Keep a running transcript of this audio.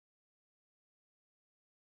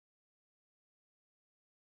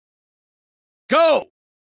Go!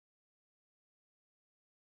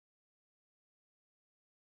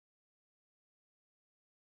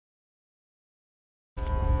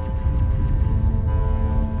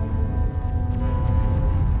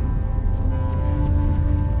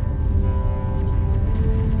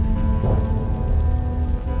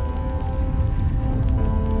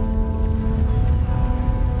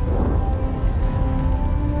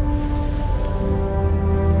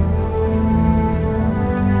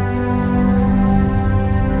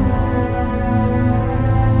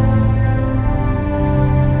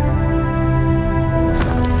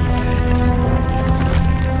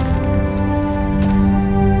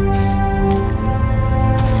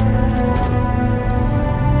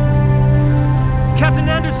 Captain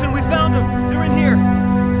Anderson, we found them! They're in here!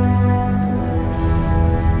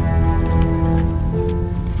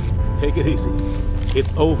 Take it easy.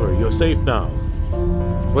 It's over. You're safe now.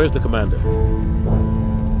 Where's the commander?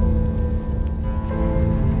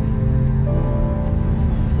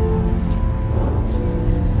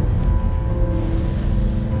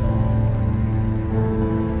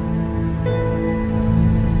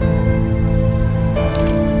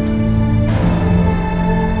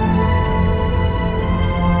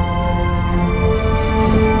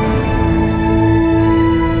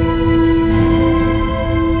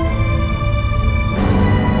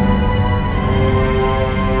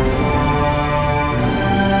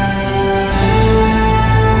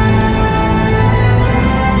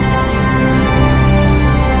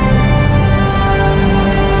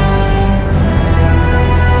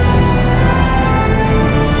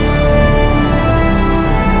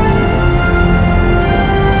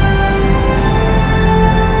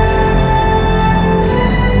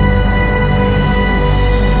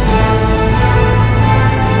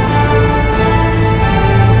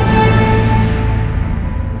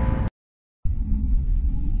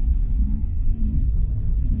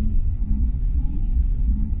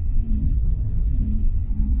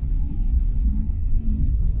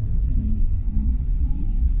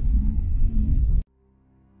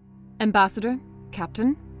 Ambassador,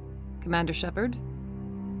 Captain, Commander Shepard,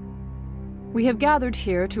 we have gathered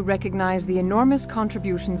here to recognize the enormous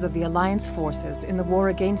contributions of the Alliance forces in the war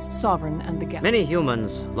against Sovereign and the Geth. Many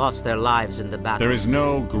humans lost their lives in the battle. There is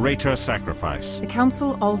no greater sacrifice. The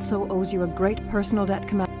Council also owes you a great personal debt,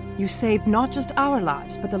 Commander. You saved not just our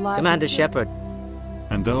lives, but the lives Commander of... Shepard.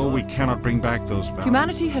 And though we cannot bring back those values...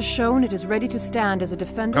 Humanity has shown it is ready to stand as a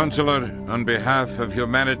defender... Counselor, on behalf of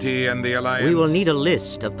humanity and the Alliance... We will need a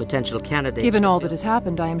list of potential candidates. Given all that has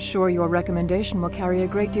happened, I am sure your recommendation will carry a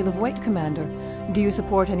great deal of weight, Commander. Do you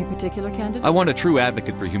support any particular candidate? I want a true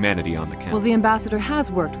advocate for humanity on the council. Well, the Ambassador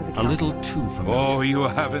has worked with the A Council. little too familiar. Oh, you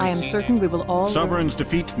haven't I am seen certain we will all... Sovereign's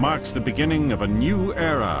defeat marks the beginning of a new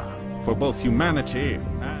era for both humanity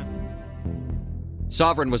and...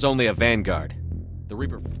 Sovereign was only a vanguard. The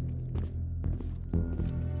Reaper...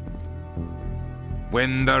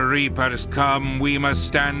 When the Reapers come, we must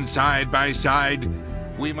stand side by side.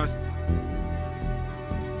 We must...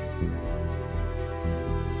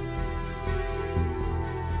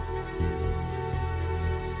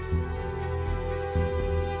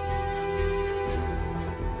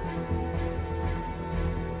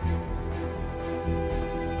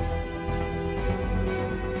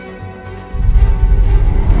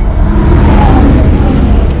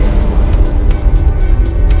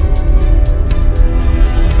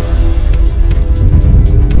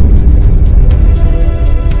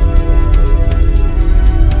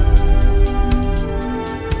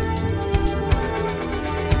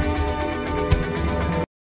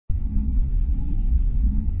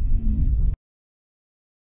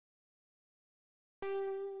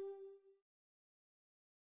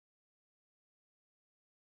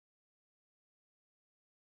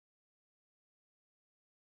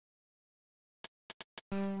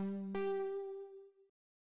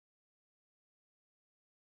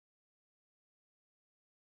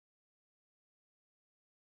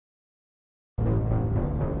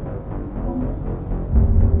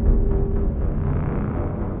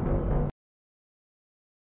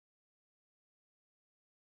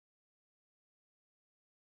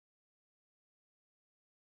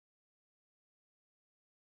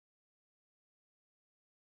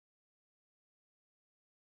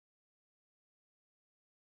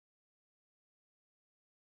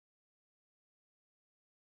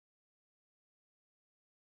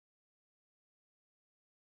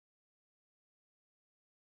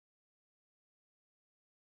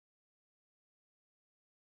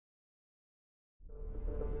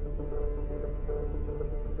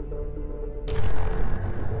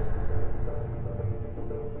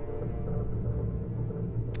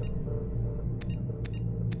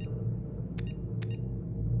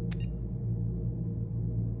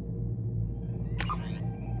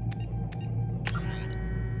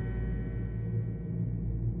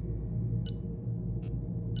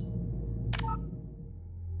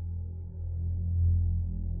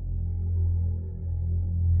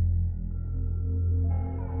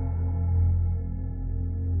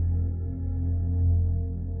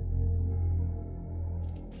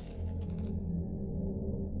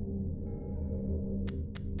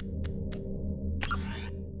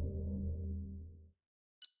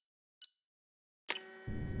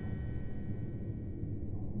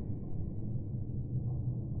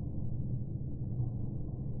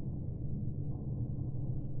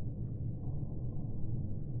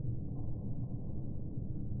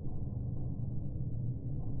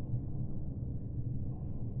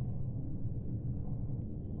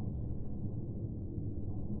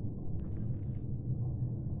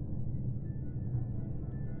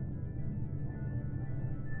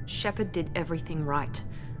 Shepard did everything right.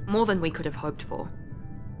 More than we could have hoped for.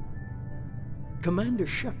 Commander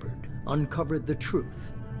Shepard uncovered the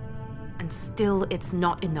truth. And still, it's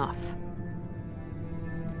not enough.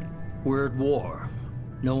 We're at war.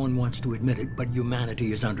 No one wants to admit it, but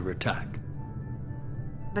humanity is under attack.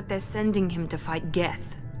 But they're sending him to fight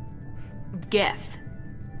Geth. Geth.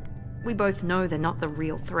 We both know they're not the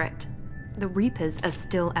real threat. The Reapers are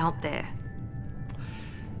still out there.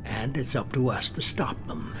 And it's up to us to stop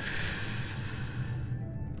them.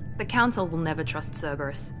 The Council will never trust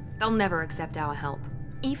Cerberus. They'll never accept our help,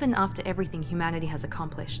 even after everything humanity has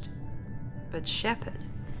accomplished. But Shepard,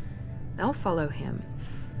 they'll follow him.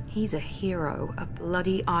 He's a hero, a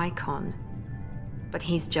bloody icon. But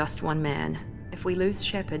he's just one man. If we lose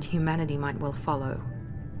Shepard, humanity might well follow.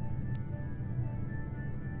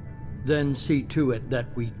 Then see to it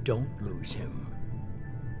that we don't lose him.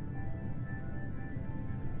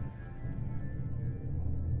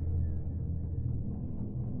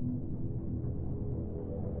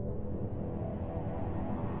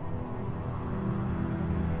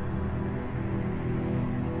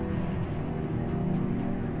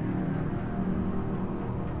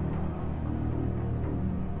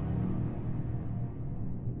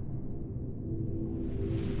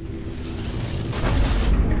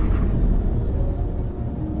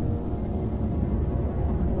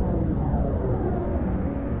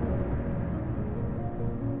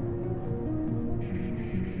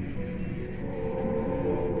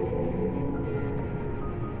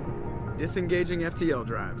 Disengaging FTL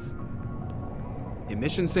drives.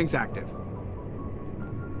 Emission sinks active.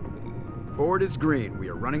 Board is green. We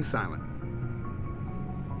are running silent.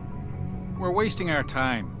 We're wasting our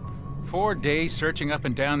time. 4 days searching up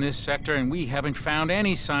and down this sector, and we haven't found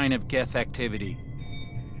any sign of Geth activity.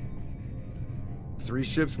 3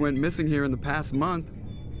 ships went missing here in the past month.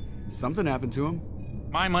 Something happened to them.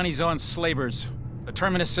 My money's on slavers. The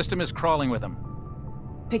Terminus system is crawling with them.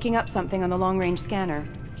 Picking up something on the long-range scanner.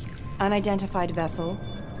 Unidentified vessel.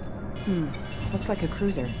 Looks like a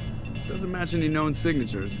cruiser. Doesn't match any known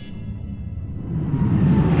signatures.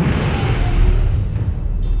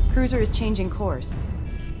 Cruiser is changing course.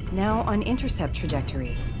 Now on intercept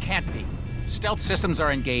trajectory. Can't be. Stealth systems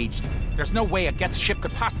are engaged. There's no way a Geth ship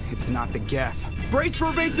could possibly... It's not the Geth. Brace for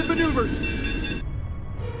evasive maneuvers!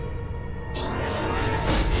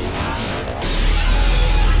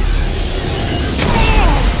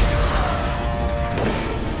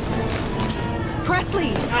 Presley!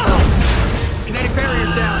 Kinetic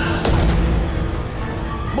barriers down!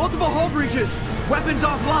 Multiple hull breaches! Weapons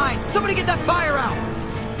offline! Somebody get that fire out!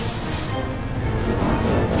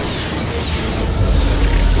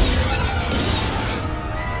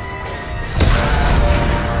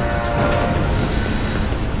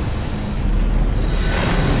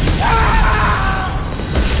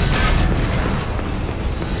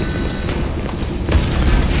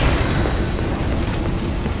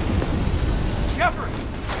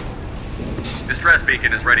 Distress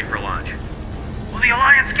beacon is ready for launch. Will the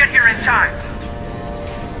Alliance get here in time?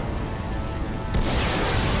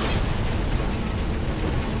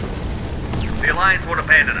 The Alliance won't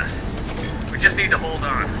abandon us. We just need to hold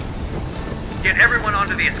on. Get everyone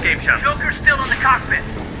onto the escape shuttle. Joker's still in the cockpit.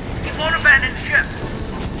 He won't abandon ship.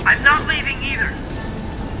 I'm not leaving either.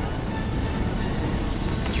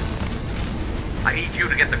 I need you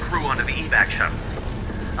to get the crew onto the evac shuttles.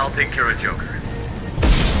 I'll take care of Joker.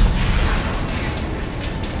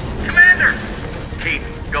 Commander!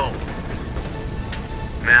 Keith, go.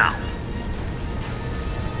 Now.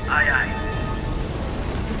 Aye, aye.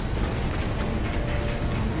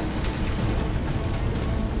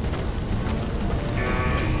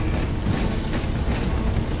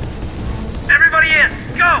 Everybody in!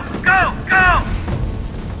 Go! Go! Go!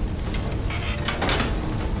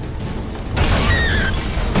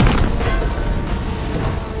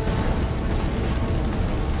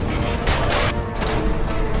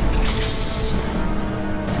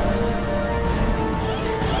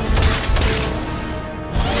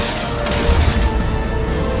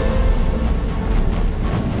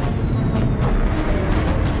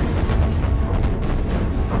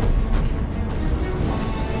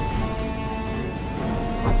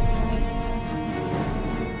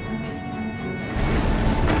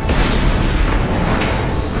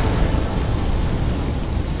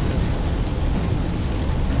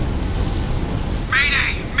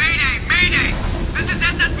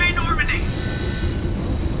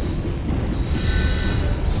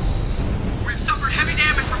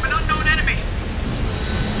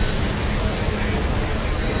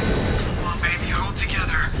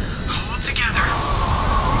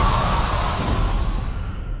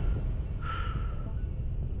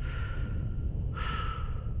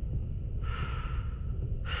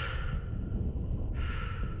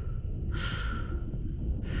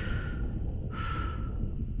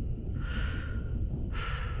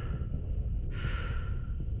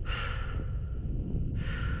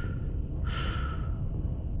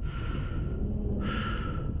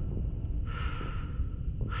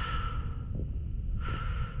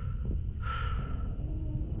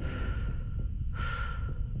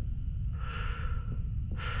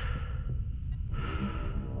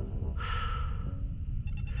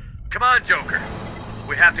 Come on, Joker.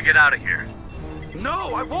 We have to get out of here.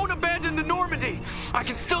 No, I won't abandon the Normandy. I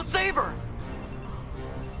can still save her.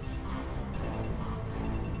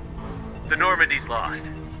 The Normandy's lost.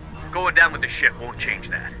 Going down with the ship won't change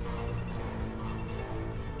that.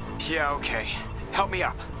 Yeah, okay. Help me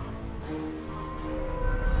up.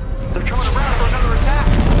 They're coming around for another attack.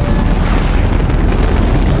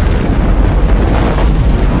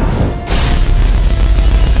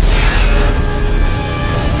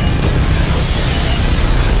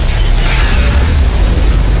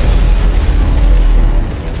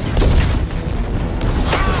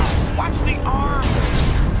 Watch the arm!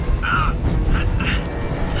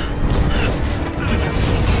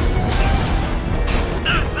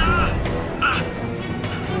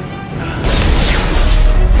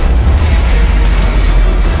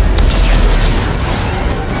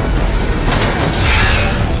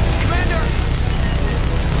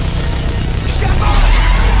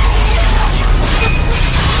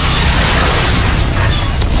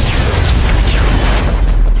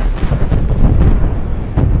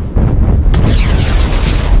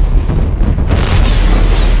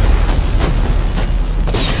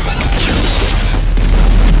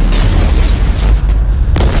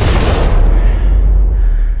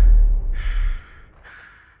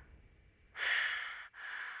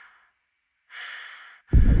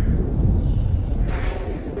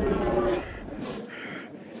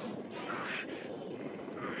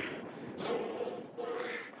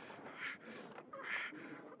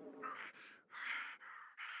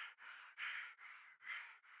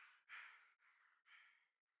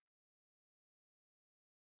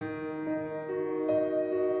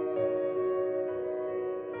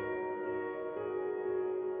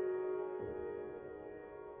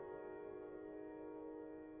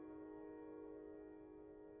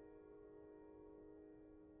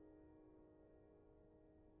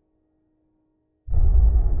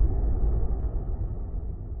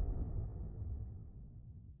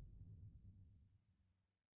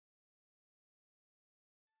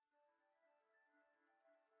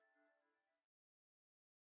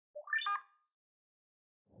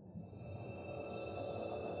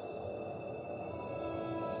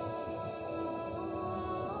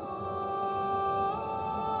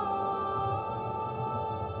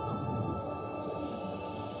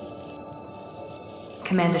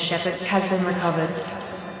 Commander Shepard has been recovered.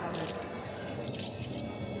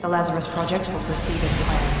 The Lazarus Project will proceed as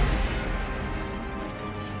planned.